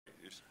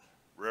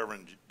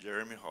Reverend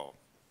Jeremy Hall.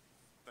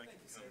 Thank you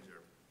for coming,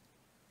 Jeremy.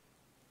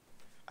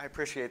 I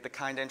appreciate the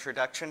kind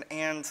introduction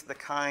and the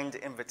kind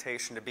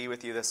invitation to be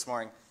with you this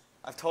morning.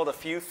 I've told a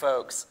few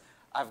folks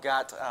I've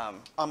got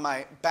on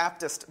my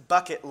Baptist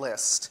bucket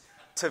list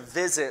to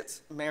visit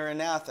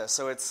Maranatha,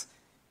 so it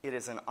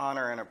is an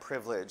honor and a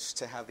privilege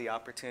to have the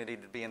opportunity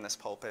to be in this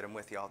pulpit and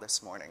with y'all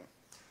this morning.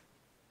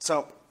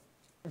 So,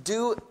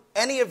 do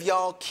any of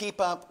y'all keep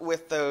up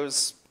with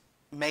those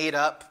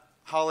made-up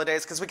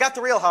holidays? Because we got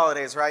the real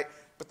holidays, right?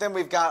 But then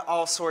we've got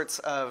all sorts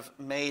of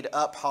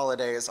made-up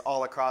holidays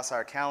all across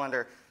our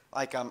calendar.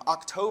 Like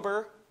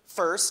October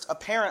 1st,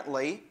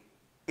 apparently,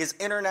 is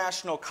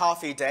International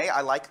Coffee Day.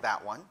 I like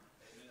that one.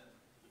 Amen.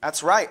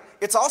 That's right.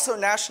 It's also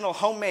National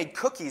Homemade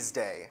Cookies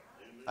Day.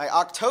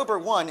 October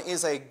 1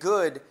 is a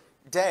good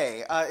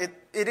day.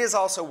 It is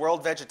also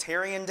World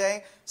Vegetarian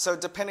Day, so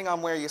depending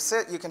on where you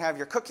sit, you can have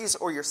your cookies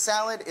or your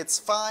salad. It's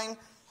fine.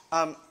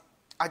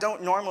 I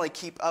don't normally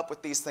keep up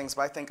with these things,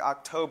 but I think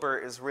October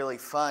is really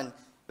fun.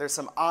 There's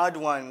some odd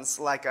ones,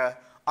 like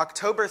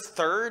October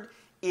 3rd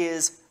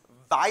is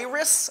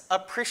Virus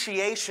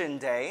Appreciation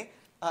Day.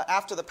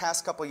 After the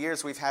past couple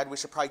years we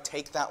should probably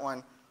take that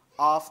one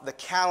off the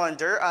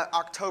calendar.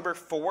 October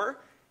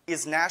 4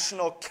 is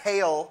National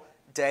Kale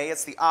Day.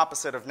 It's the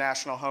opposite of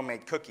National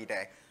Homemade Cookie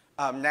Day.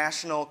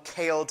 National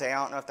Kale Day.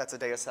 I don't know if that's a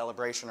day of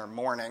celebration or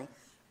mourning.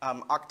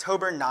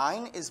 October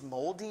 9 is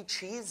Moldy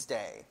Cheese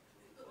Day.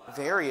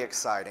 Very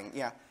exciting.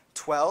 Yeah.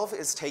 12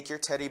 is Take Your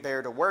Teddy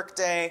Bear to Work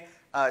Day.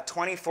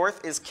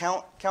 24th is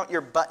Count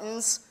Your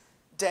Buttons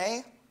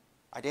Day.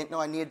 I didn't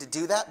know I needed to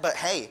do that, but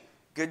hey,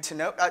 good to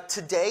know.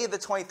 Today, the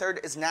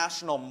 23rd, is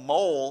National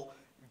Mole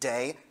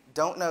Day.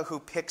 Don't know who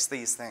picks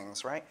these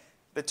things, right?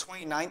 The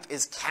 29th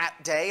is Cat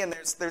Day, and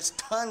there's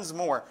tons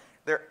more.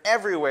 They're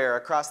everywhere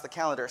across the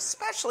calendar,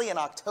 especially in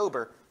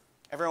October.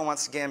 Everyone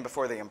wants to get in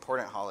before the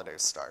important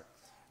holidays start.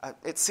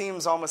 It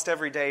seems almost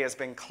every day has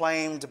been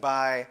claimed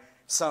by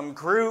some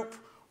group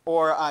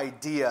or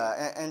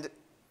idea. And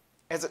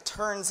as it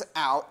turns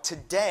out,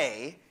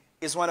 today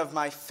is one of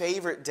my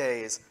favorite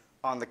days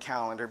on the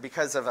calendar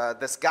because of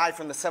this guy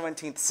from the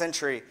 17th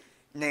century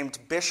named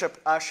Bishop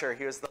Ussher.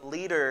 He was the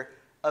leader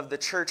of the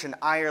church in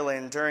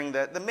Ireland during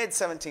the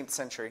mid-17th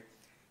century.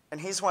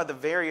 And he's one of the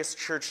various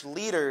church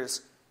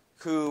leaders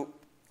who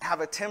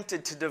have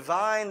attempted to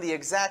divine the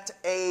exact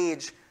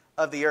age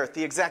of the earth,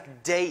 the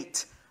exact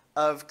date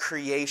of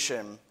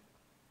creation.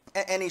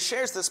 And he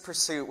shares this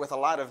pursuit with a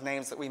lot of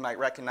names that we might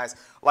recognize,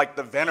 like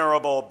the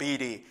Venerable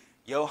Bede,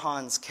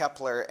 Johannes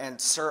Kepler, and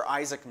Sir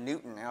Isaac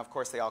Newton. Now, of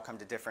course, they all come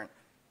to different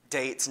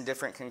dates and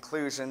different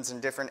conclusions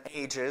and different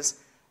ages.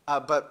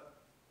 But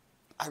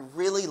I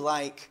really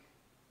like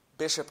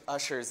Bishop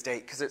Ussher's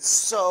date because it's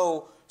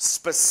so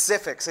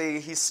specific. So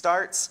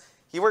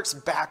he works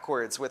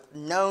backwards with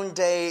known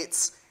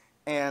dates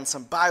and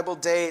some Bible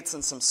dates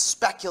and some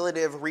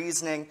speculative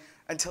reasoning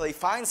until he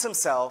finds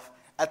himself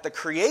at the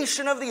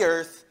creation of the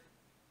earth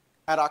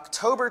at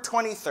October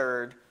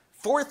 23rd,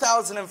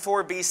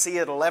 4004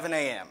 BC at 11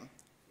 a.m.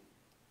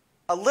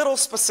 A little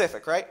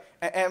specific, right?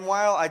 And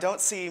while I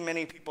don't see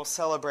many people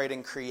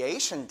celebrating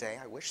Creation Day,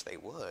 I wish they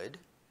would,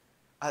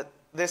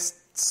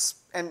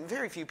 and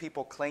very few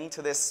people cling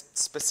to this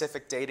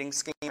specific dating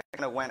scheme. It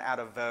kind of went out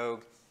of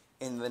vogue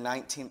in the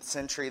 19th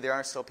century. There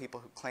are still people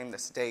who claim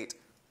this date.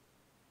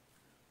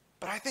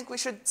 But I think we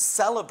should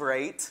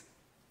celebrate,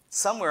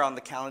 somewhere on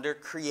the calendar,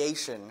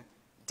 Creation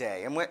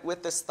Day. And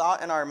with this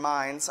thought in our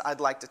minds, I'd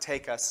like to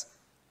take us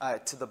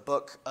to the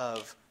book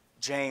of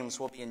James.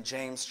 We'll be in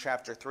James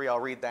chapter 3. I'll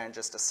read that in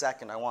just a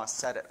second. I want to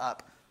set it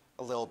up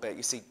a little bit.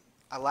 You see,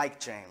 I like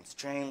James.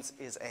 James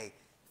is a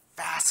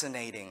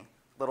fascinating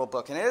little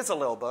book. And it is a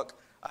little book.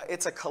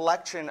 It's a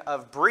collection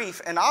of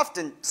brief and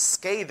often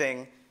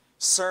scathing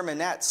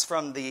sermonettes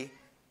from the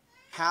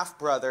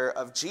half-brother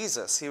of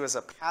Jesus. He was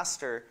a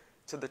pastor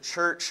to the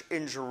church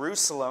in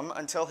Jerusalem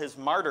until his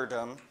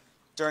martyrdom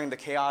during the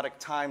chaotic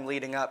time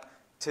leading up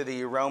to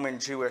the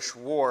Roman-Jewish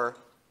War.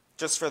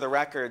 Just for the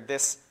record,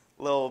 this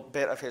little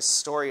bit of his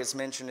story is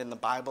mentioned in the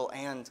Bible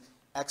and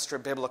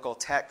extra-biblical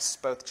texts.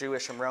 Both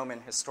Jewish and Roman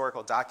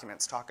historical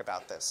documents talk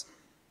about this.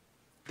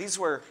 These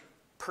were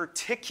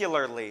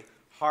particularly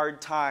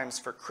hard times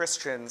for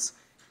Christians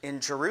in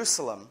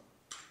Jerusalem.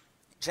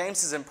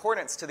 James's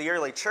importance to the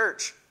early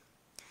church,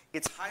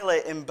 it's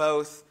highlighted in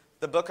both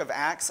the book of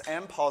Acts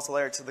and Paul's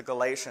letter to the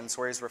Galatians,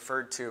 where he's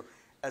referred to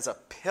as a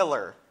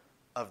pillar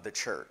of the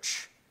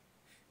church.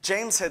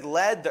 James had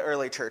led the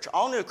early church,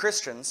 all new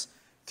Christians,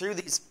 through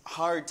these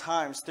hard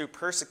times, through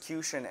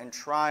persecution and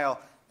trial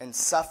and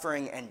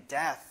suffering and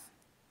death.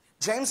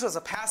 James was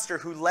a pastor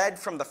who led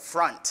from the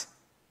front,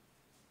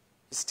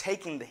 just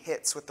taking the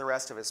hits with the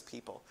rest of his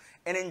people.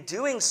 And in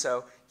doing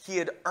so, he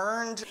had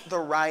earned the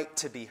right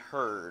to be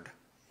heard.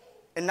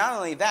 And not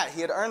only that,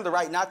 he had earned the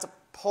right not to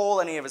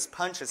pull any of his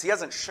punches. He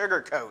doesn't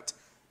sugarcoat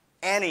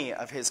any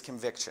of his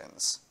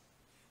convictions.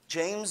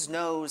 James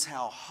knows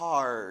how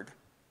hard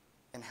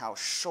and how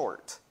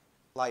short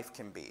life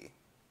can be,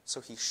 so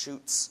he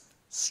shoots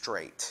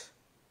straight.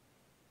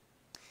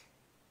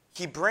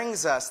 he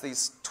brings us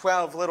these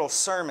 12 little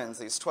sermons,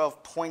 these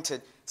 12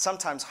 pointed,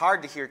 sometimes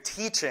hard to hear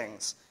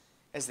teachings,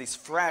 as these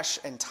fresh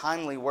and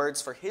timely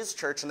words for his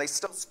church, and they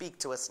still speak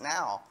to us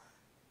now.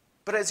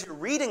 But as you're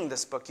reading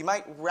this book, you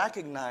might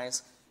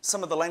recognize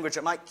some of the language.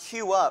 It might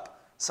cue up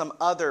some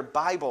other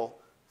Bible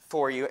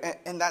for you,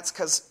 and that's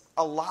because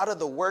a lot of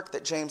the work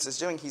that James is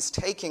doing, he's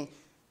taking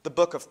the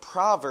book of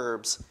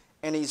Proverbs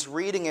and he's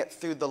reading it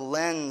through the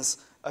lens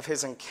of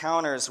his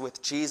encounters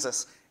with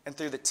Jesus and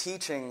through the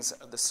teachings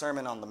of the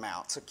Sermon on the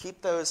Mount. So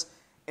keep those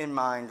in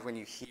mind when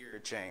you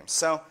hear James.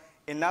 So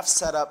enough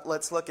set up.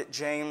 Let's look at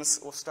James.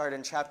 We'll start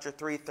in chapter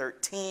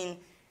 3:13,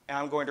 and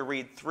I'm going to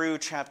read through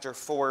chapter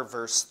 4,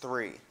 verse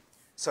 3.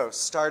 So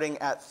starting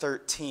at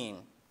 13.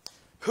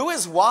 Who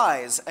is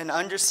wise and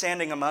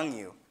understanding among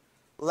you?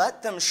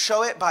 Let them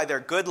show it by their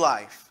good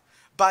life,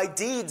 by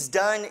deeds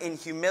done in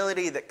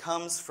humility that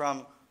comes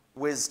from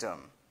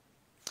wisdom.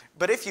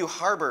 But if you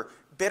harbor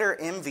bitter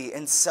envy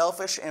and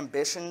selfish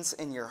ambitions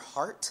in your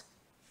heart,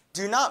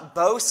 do not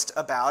boast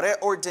about it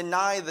or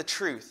deny the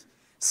truth.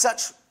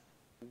 Such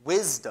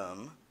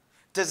wisdom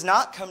does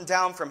not come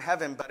down from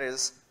heaven, but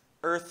is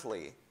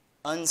earthly,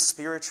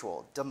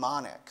 unspiritual,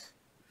 demonic.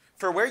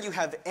 For where you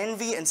have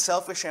envy and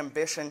selfish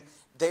ambition,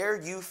 there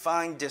you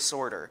find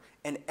disorder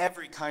and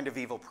every kind of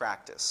evil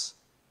practice.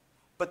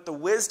 But the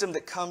wisdom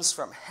that comes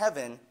from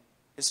heaven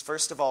is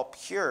first of all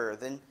pure,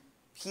 then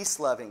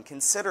peace-loving,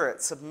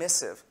 considerate,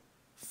 submissive,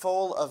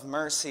 full of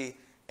mercy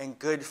and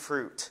good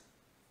fruit,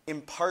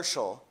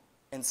 impartial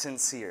and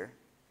sincere.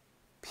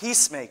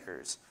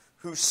 Peacemakers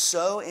who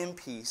sow in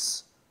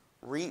peace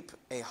reap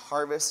a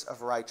harvest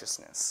of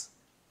righteousness.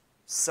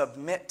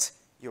 Submit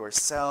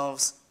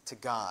yourselves to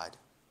God.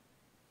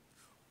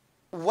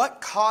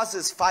 What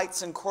causes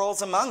fights and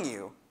quarrels among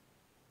you?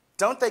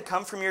 Don't they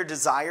come from your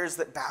desires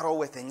that battle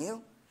within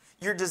you?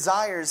 Your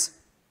desires,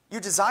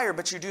 you desire,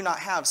 but you do not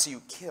have, so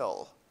you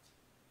kill.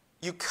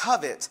 You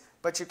covet,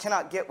 but you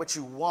cannot get what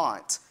you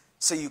want,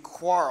 so you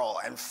quarrel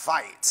and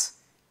fight.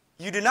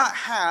 You do not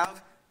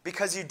have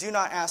because you do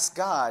not ask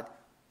God.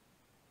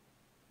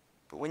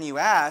 But when you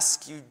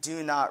ask, you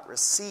do not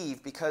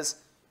receive because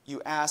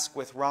you ask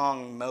with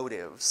wrong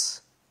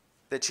motives,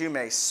 that you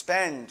may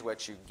spend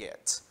what you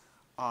get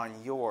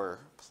on your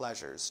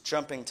pleasures.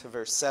 Jumping to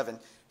verse 7.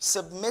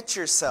 Submit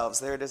yourselves,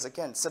 there it is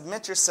again.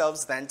 Submit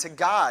yourselves then to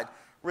God.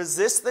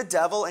 Resist the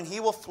devil and he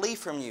will flee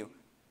from you.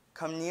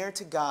 Come near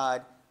to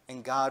God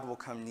and God will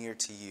come near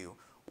to you.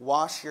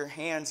 Wash your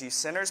hands, you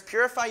sinners.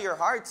 Purify your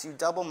hearts, you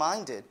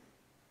double-minded.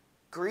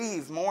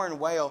 Grieve, mourn,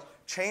 wail.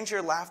 Change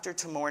your laughter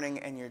to mourning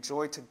and your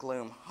joy to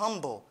gloom.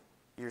 Humble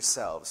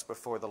yourselves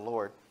before the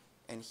Lord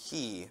and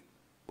he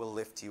will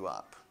lift you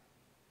up.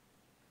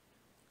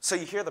 So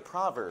you hear the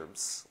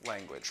Proverbs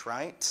language,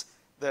 right?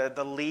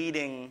 The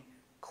leading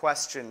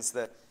questions,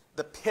 the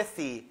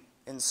pithy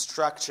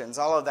instructions,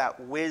 all of that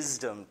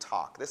wisdom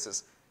talk. This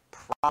is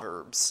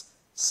Proverbs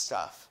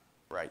stuff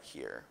right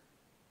here.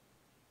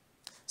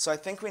 So I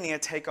think we need to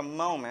take a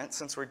moment,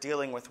 since we're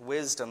dealing with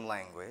wisdom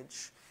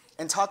language,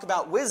 and talk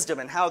about wisdom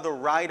and how the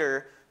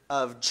writer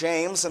of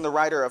James and the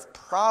writer of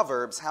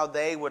Proverbs, how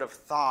they would have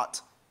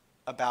thought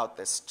about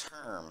this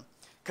term.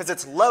 Because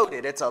it's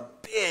loaded. It's a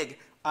big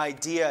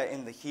idea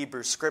in the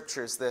Hebrew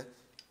Scriptures.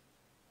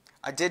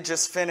 I did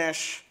just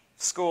finish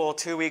school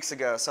 2 weeks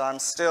ago, so I'm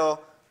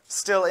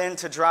still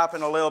into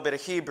dropping a little bit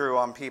of Hebrew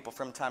on people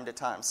from time to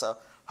time. So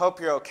hope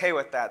you're okay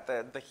with that.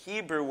 The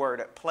Hebrew word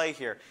at play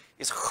here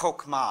is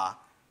chokmah,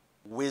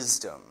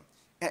 wisdom.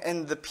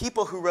 And the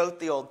people who wrote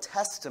the Old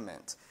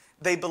Testament,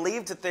 they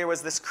believed that there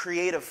was this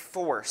creative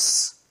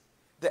force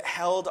that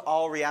held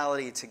all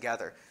reality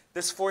together.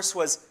 This force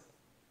was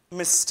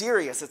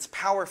mysterious, it's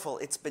powerful,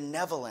 it's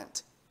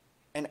benevolent,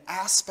 an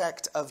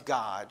aspect of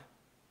God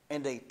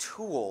and a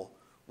tool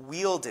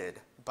wielded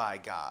by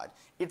God.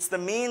 It's the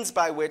means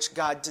by which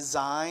God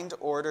designed,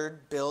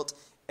 ordered, built,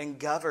 and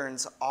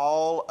governs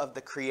all of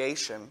the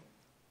creation.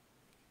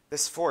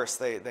 This force,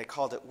 they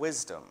called it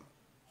wisdom,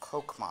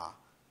 chokmah.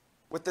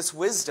 With this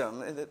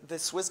wisdom,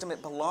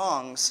 it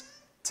belongs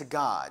to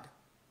God.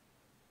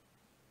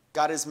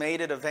 God has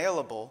made it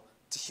available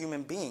to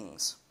human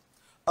beings,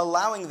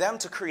 allowing them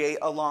to create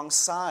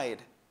alongside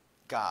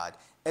God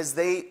as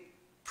they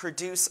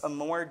produce a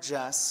more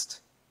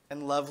just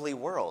and lovely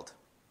world.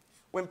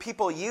 When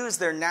people use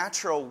their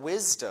natural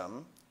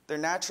wisdom, their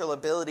natural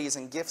abilities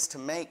and gifts to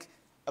make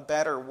a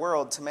better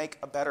world, to make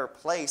a better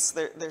place,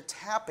 they're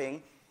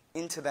tapping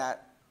into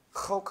that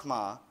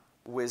chokmah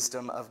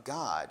wisdom of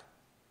God.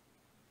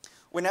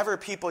 Whenever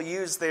people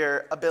use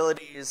their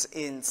abilities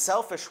in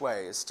selfish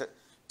ways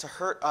to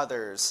hurt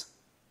others,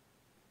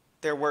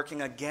 they're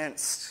working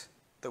against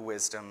the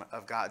wisdom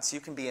of God. So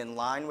you can be in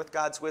line with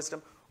God's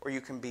wisdom, or you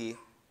can be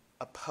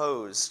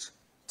opposed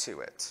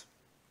to it.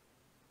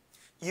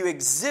 You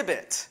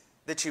exhibit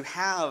that you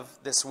have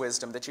this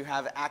wisdom, that you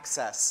have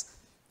access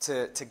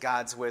to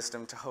God's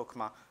wisdom, to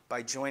chokmah,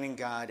 by joining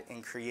God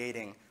in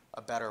creating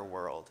a better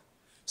world.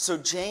 So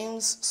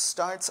James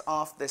starts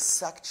off this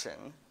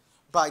section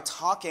by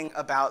talking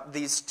about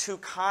these two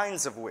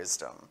kinds of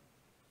wisdom,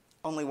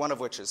 only one of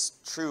which is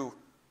true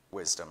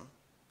wisdom.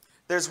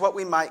 There's what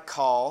we might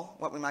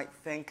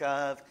think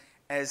of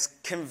as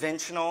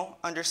conventional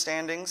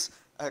understandings,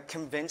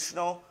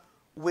 conventional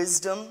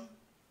wisdom,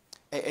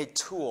 a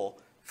tool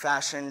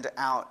fashioned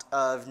out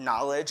of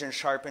knowledge and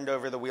sharpened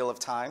over the wheel of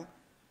time.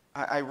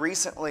 I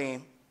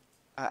recently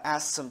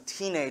asked some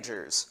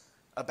teenagers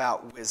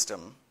about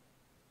wisdom.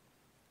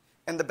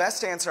 And the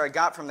best answer I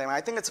got from them,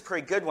 I think it's a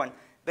pretty good one,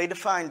 they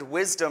defined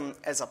wisdom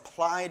as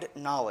applied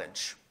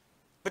knowledge.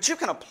 But you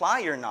can apply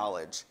your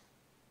knowledge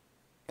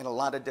in a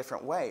lot of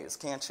different ways,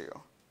 can't you?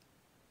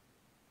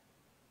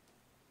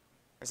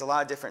 There's a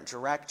lot of different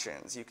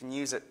directions. You can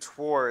use it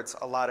towards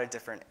a lot of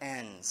different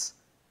ends.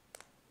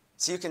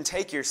 So you can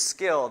take your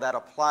skill, that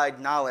applied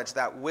knowledge,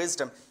 that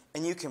wisdom,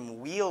 and you can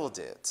wield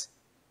it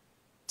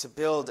to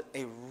build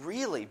a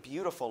really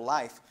beautiful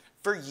life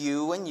for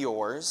you and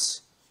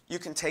yours. You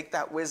can take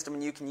that wisdom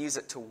and you can use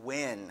it to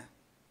win.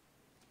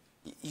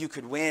 You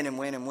could win and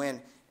win and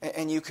win.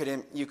 And you could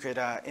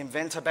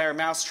invent a better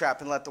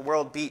mousetrap and let the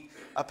world beat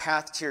a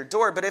path to your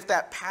door. But if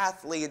that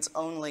path leads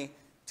only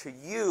to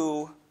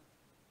you,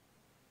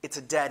 it's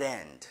a dead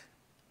end.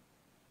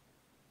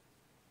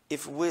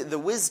 If the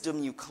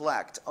wisdom you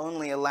collect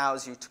only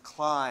allows you to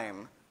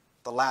climb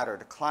the ladder,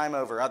 to climb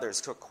over others,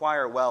 to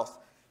acquire wealth,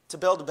 to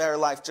build a better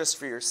life just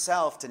for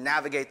yourself, to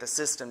navigate the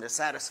system, to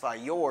satisfy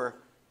your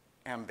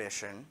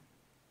ambition,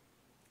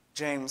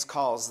 James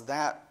calls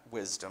that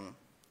wisdom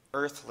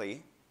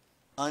earthly,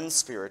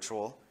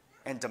 unspiritual,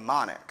 and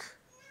demonic.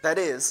 That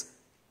is,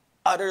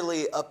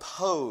 utterly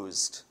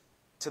opposed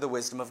to the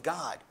wisdom of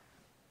God.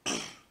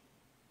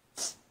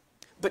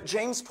 But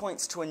James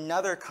points to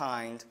another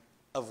kind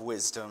of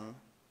wisdom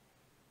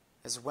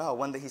as well,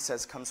 one that he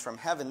says comes from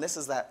heaven. This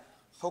is that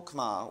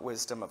chokmah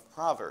wisdom of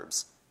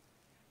Proverbs,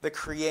 the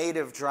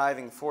creative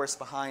driving force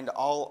behind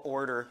all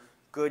order,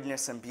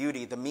 goodness, and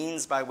beauty, the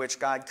means by which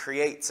God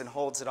creates and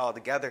holds it all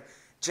together.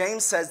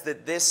 James says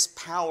that this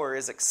power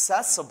is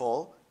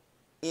accessible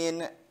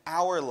in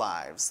our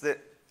lives, that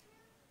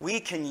we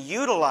can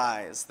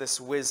utilize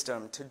this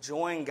wisdom to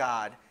join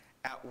God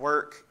at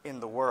work in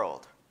the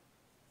world.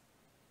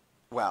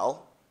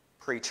 Well,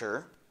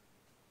 preacher,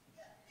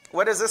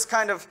 what does this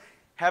kind of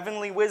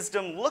heavenly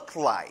wisdom look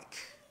like?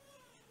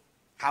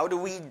 How do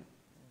we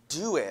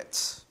do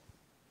it?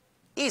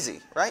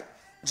 Easy, right?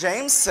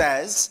 James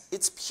says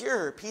it's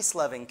pure,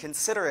 peace-loving,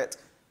 considerate,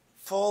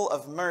 full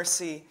of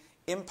mercy,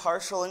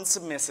 impartial and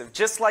submissive,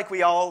 just like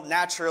we all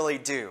naturally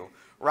do,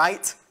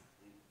 right?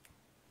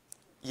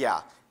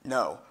 Yeah,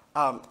 no.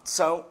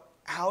 So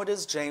how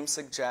does James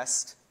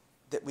suggest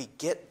that we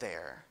get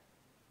there?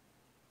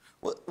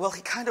 Well,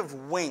 he kind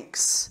of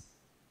winks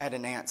at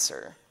an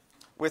answer.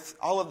 With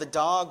all of the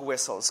dog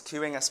whistles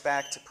cueing us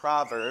back to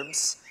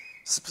Proverbs,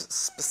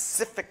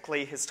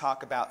 specifically his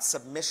talk about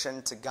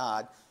submission to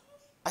God,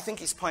 I think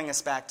he's pointing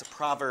us back to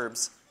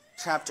Proverbs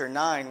chapter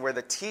 9, where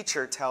the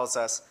teacher tells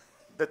us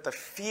that the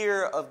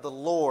fear of the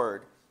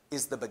Lord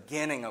is the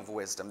beginning of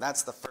wisdom.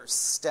 That's the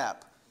first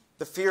step.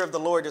 The fear of the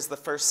Lord is the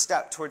first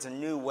step towards a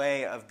new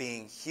way of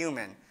being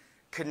human,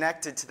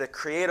 connected to the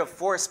creative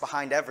force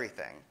behind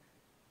everything.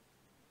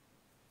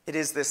 It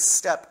is this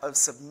step of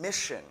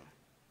submission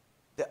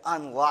that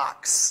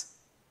unlocks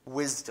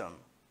wisdom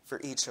for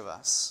each of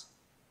us.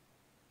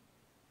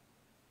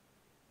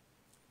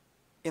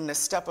 In this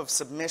step of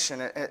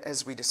submission,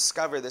 as we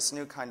discover this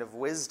new kind of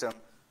wisdom,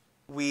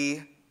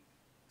 we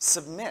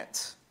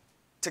submit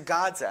to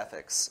God's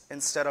ethics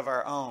instead of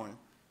our own,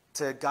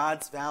 to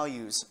God's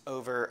values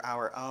over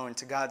our own,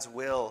 to God's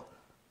will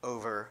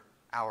over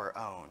our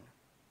own.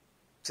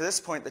 To this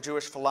point, the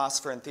Jewish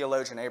philosopher and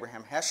theologian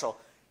Abraham Heschel,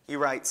 he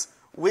writes,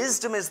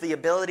 "Wisdom is the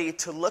ability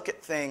to look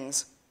at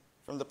things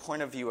from the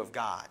point of view of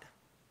God.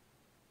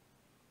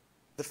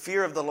 The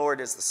fear of the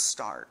Lord is the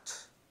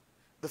start,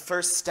 the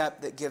first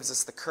step that gives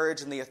us the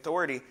courage and the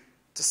authority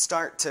to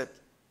start to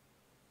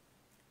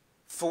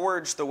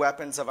forge the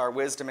weapons of our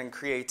wisdom and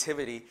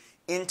creativity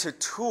into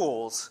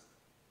tools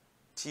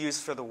to use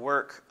for the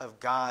work of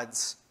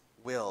God's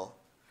will.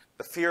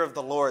 The fear of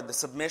the Lord, the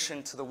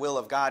submission to the will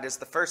of God, is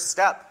the first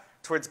step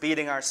towards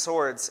beating our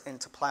swords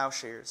into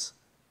plowshares."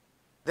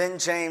 Then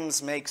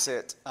James makes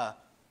it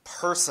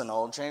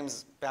personal. James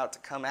is about to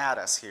come at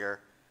us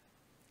here.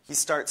 He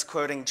starts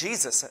quoting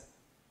Jesus.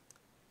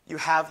 "You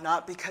have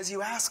not because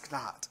you ask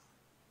not."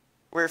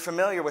 We're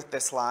familiar with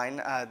this line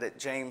that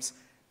James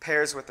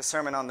pairs with the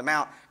Sermon on the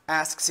Mount.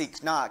 Ask,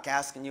 seek, knock.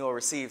 Ask and you will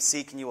receive.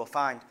 Seek and you will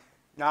find.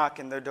 Knock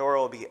and the door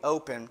will be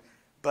open.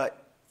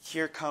 But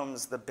here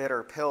comes the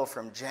bitter pill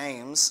from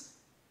James.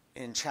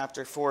 In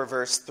chapter 4,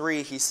 verse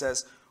 3, he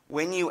says,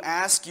 "When you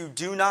ask, you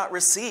do not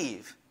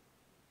receive,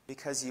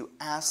 because you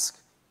ask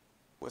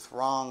with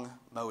wrong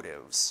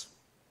motives."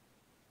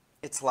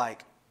 It's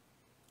like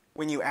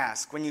when you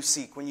ask, when you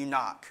seek, when you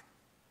knock,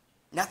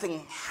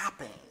 nothing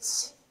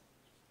happens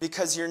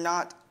because you're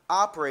not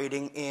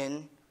operating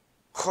in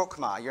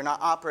chokmah. You're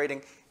not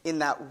operating in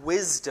that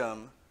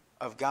wisdom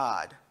of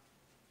God,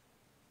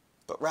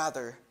 but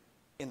rather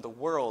in the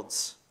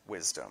world's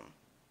wisdom.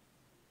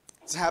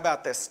 So how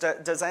about this?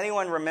 Does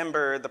anyone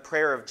remember the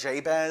prayer of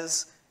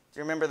Jabez Do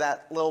you remember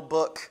that little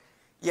book?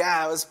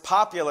 Yeah, it was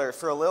popular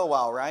for a little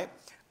while, right?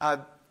 It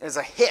was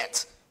a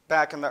hit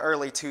back in the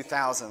early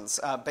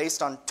 2000s,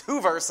 based on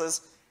 2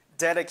 verses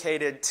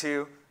dedicated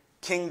to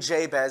King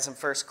Jabez in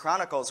 1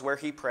 Chronicles, where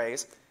he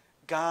prays,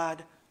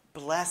 God,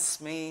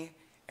 bless me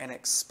and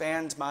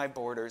expand my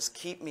borders.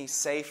 Keep me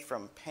safe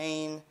from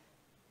pain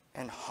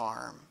and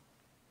harm.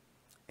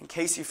 In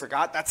case you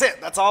forgot, that's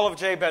it. That's all of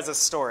Jabez's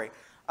story.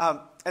 And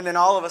then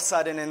all of a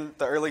sudden in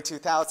the early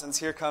 2000s,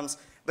 here comes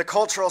the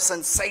cultural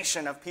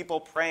sensation of people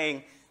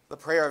praying the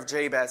prayer of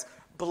Jabez.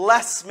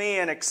 Bless me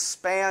and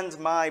expand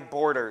my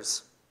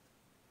borders.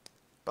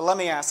 But let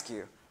me ask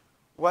you,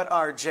 what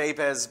are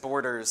Jabez's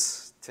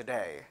borders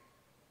today?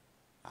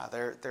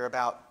 They're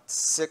about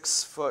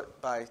 6 foot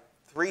by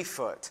 3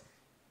 foot.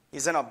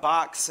 He's in a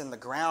box in the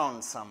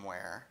ground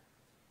somewhere.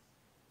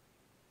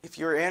 If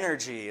your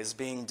energy is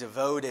being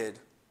devoted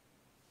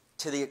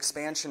to the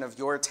expansion of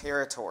your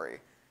territory,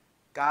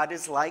 God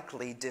is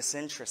likely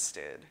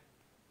disinterested.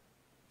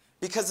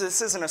 Because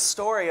this isn't a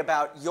story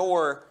about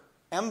your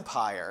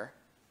empire.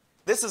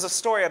 This is a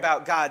story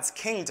about God's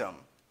kingdom.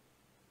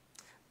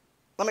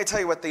 Let me tell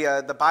you what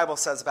the Bible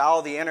says about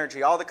all the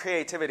energy, all the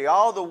creativity,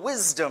 all the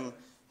wisdom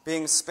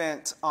being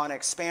spent on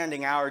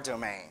expanding our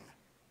domain.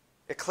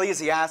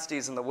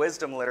 Ecclesiastes in the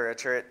wisdom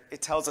literature,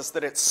 it tells us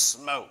that it's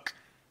smoke,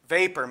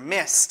 vapor,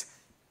 mist.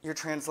 Your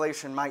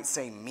translation might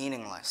say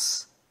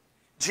meaningless.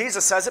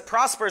 Jesus says it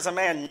prospers a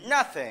man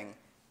nothing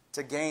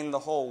to gain the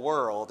whole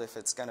world if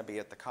it's going to be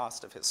at the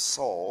cost of his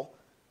soul.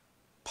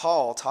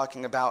 Paul,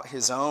 talking about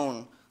his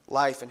own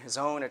life and his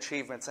own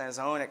achievements and his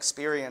own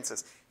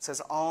experiences, says,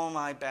 all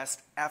my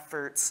best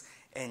efforts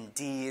and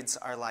deeds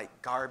are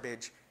like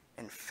garbage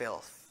and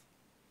filth.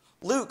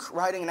 Luke,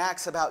 writing in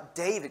Acts about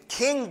David,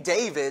 King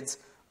David's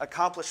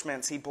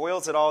accomplishments, he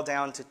boils it all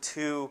down to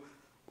 2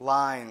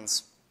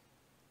 lines.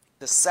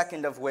 The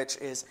second of which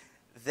is,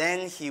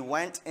 then he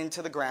went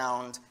into the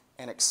ground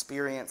and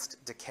experienced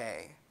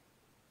decay.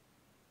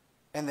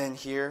 And then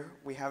here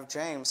we have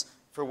James,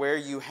 for where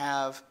you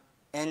have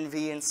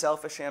envy and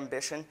selfish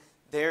ambition,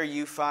 there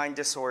you find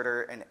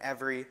disorder and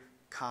every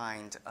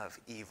kind of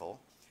evil.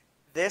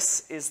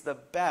 This is the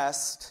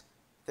best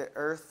that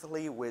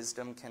earthly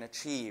wisdom can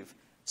achieve.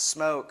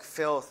 Smoke,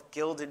 filth,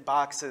 gilded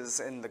boxes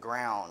in the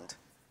ground.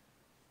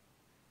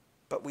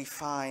 But we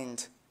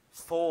find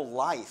full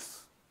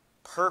life,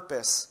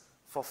 purpose,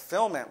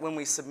 fulfillment when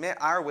we submit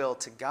our will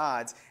to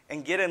God's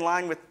and get in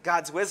line with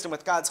God's wisdom,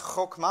 with God's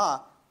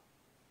chokmah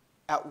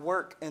at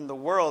work in the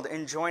world,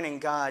 in joining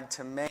God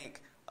to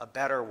make a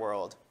better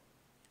world.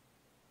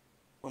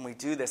 When we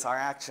do this, our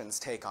actions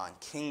take on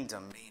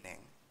kingdom meaning.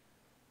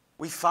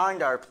 We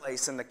find our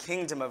place in the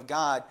kingdom of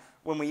God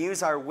when we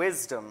use our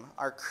wisdom,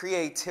 our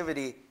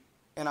creativity,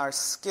 and our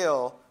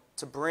skill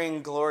to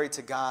bring glory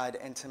to God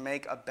and to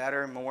make a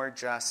better, more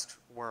just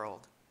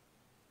world.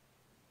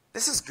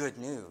 This is good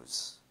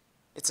news.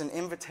 It's an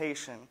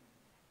invitation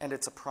and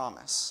it's a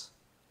promise.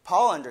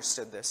 Paul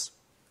understood this.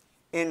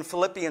 In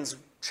Philippians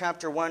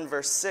chapter 1,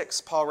 verse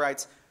 6, Paul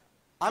writes,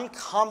 I'm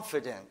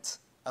confident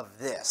of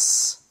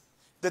this,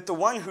 that the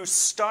one who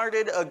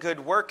started a good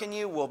work in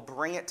you will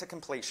bring it to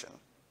completion.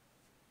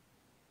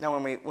 Now,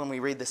 when we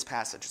read this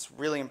passage, it's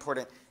really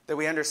important that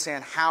we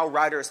understand how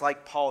writers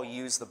like Paul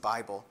use the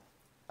Bible.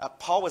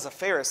 Paul was a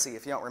Pharisee,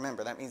 if you don't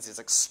remember. That means he's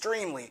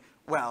extremely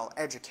well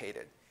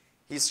educated.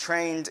 He's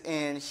trained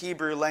in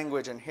Hebrew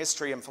language and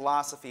history and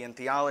philosophy and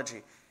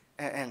theology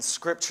and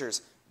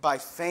scriptures by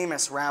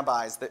famous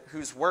rabbis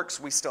whose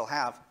works we still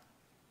have.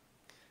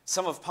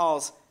 Someone of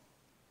Paul's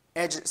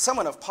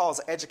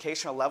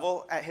educational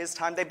level at his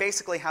time, they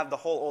basically have the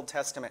whole Old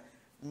Testament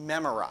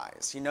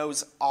memorized. He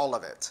knows all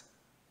of it.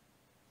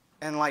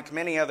 And like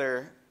many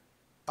other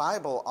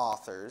Bible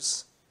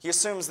authors, he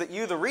assumes that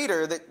you, the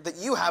reader, that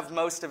you have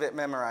most of it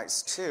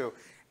memorized too.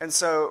 And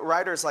so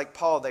writers like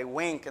Paul, they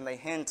wink and they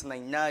hint and they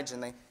nudge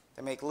and they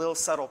make little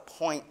subtle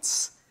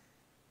points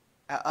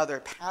at other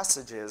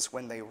passages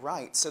when they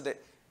write so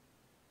that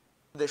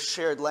this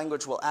shared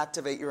language will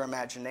activate your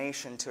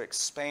imagination to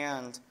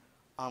expand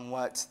on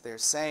what they're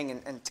saying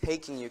and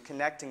taking you,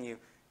 connecting you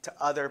to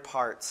other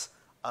parts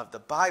of the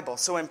Bible.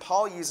 So when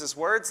Paul uses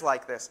words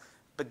like this,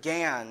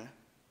 began,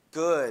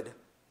 good,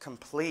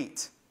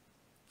 complete,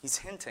 he's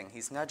hinting,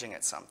 he's nudging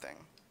at something.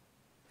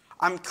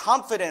 I'm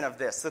confident of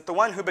this, that the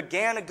one who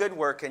began a good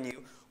work in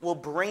you will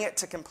bring it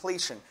to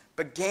completion.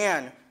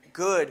 Began,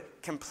 good,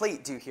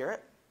 complete. Do you hear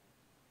it?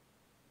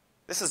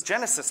 This is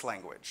Genesis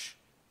language.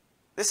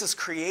 This is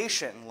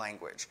creation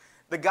language.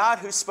 The God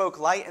who spoke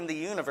light in the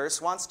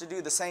universe wants to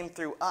do the same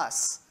through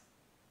us.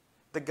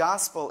 The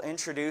gospel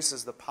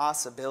introduces the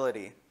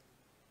possibilities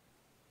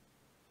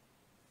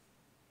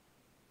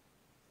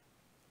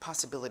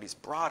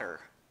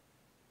broader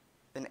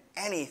than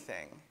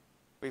anything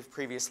we've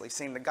previously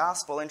seen. The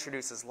gospel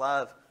introduces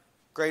love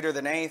greater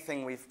than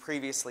anything we've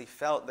previously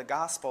felt. The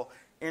gospel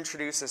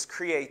introduces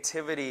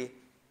creativity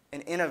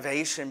and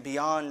innovation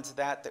beyond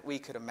that we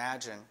could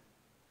imagine.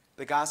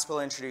 The gospel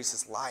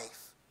introduces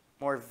life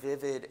more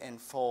vivid and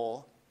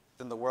full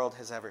than the world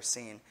has ever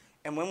seen.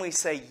 And when we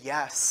say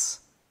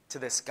yes to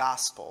this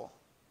gospel,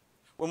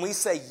 when we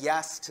say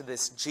yes to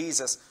this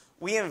Jesus,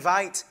 we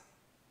invite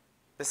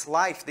this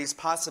life, these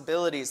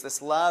possibilities,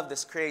 this love,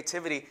 this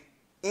creativity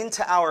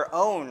into our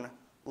own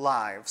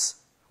lives.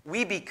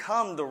 We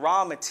become the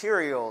raw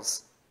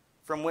materials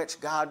from which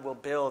God will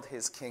build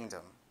his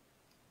kingdom.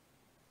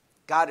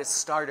 God has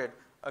started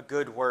a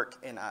good work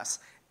in us.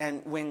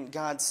 And when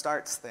God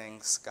starts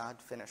things, God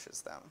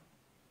finishes them.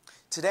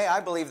 Today, I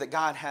believe that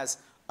God has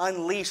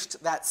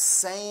unleashed that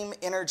same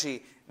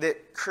energy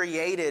that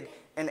created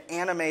and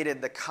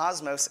animated the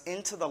cosmos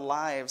into the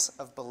lives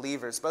of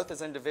believers, both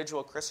as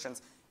individual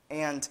Christians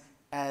and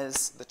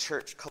as the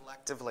church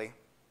collectively.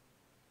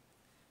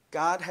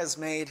 God has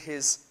made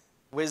his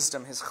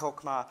wisdom, his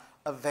chokmah,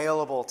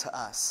 available to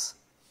us.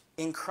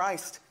 In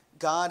Christ,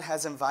 God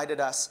has invited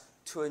us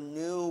to a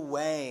new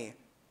way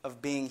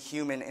of being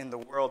human in the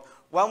world,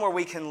 one where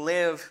we can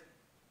live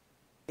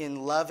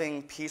in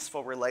loving,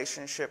 peaceful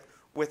relationship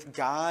with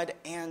God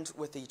and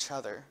with each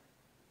other,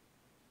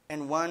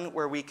 and one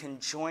where we can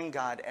join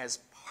God as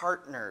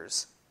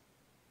partners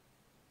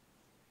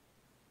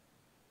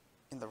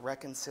in the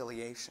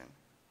reconciliation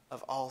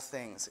of all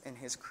things, in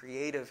his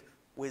creative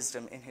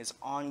wisdom, in his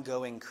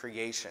ongoing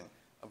creation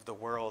of the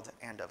world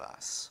and of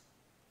us.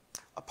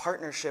 A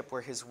partnership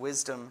where his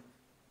wisdom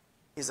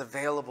is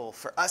available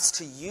for us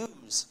to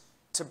use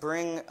to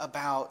bring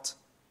about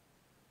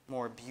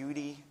more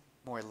beauty,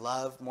 more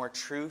love, more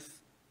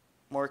truth,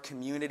 more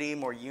community,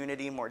 more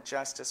unity, more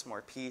justice,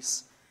 more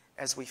peace,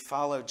 as we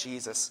follow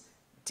Jesus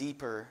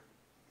deeper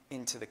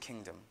into the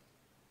kingdom.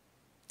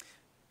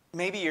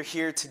 Maybe you're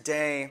here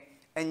today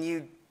and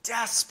you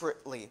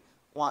desperately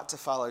want to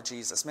follow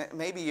Jesus.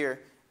 Maybe you're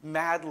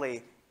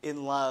madly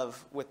in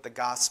love with the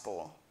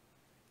gospel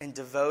and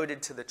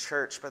devoted to the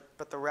church,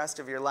 but the rest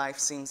of your life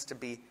seems to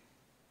be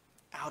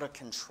out of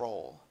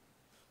control.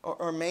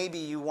 Or maybe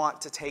you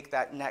want to take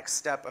that next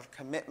step of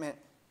commitment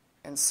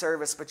and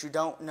service, but you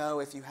don't know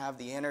if you have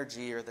the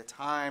energy or the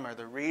time or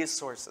the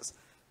resources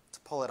to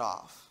pull it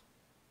off.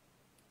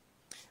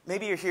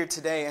 Maybe you're here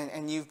today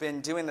and you've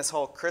been doing this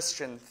whole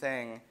Christian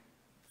thing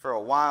for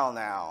a while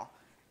now,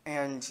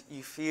 and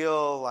you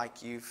feel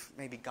like you've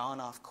maybe gone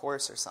off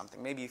course or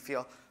something. Maybe you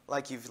feel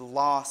like you've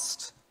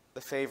lost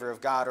the favor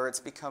of God, or it's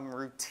become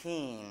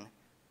routine,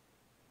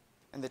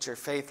 and that your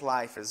faith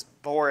life is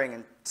boring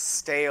and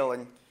stale,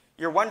 and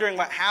you're wondering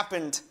what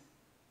happened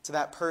to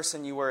that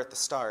person you were at the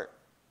start.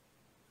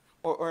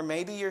 Or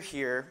maybe you're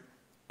here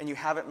and you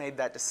haven't made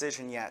that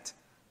decision yet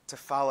to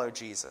follow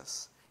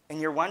Jesus,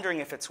 and you're wondering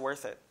if it's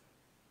worth it,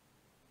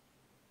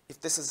 if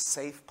this is a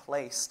safe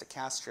place to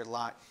cast your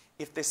lot,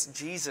 if this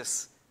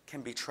Jesus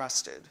can be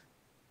trusted.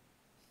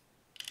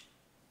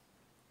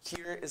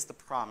 Here is the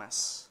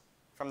promise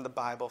from the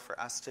Bible for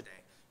us today.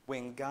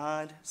 When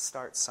God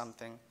starts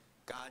something,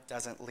 God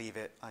doesn't leave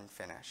it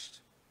unfinished.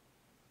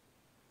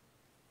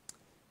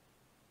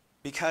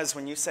 Because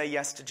when you say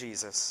yes to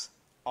Jesus,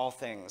 all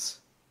things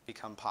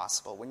become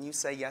possible. When you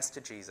say yes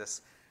to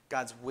Jesus,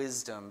 God's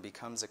wisdom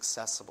becomes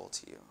accessible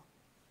to you.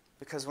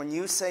 Because when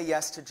you say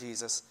yes to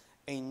Jesus,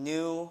 a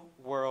new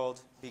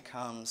world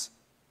becomes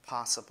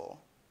possible.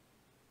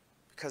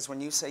 Because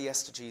when you say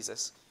yes to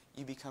Jesus,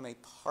 you become a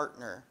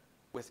partner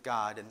with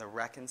God in the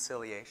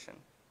reconciliation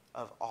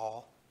of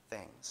all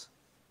things.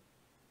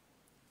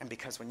 And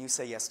because when you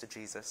say yes to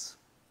Jesus,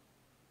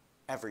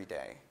 every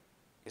day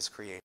is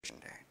creation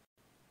day.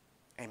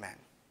 Amen.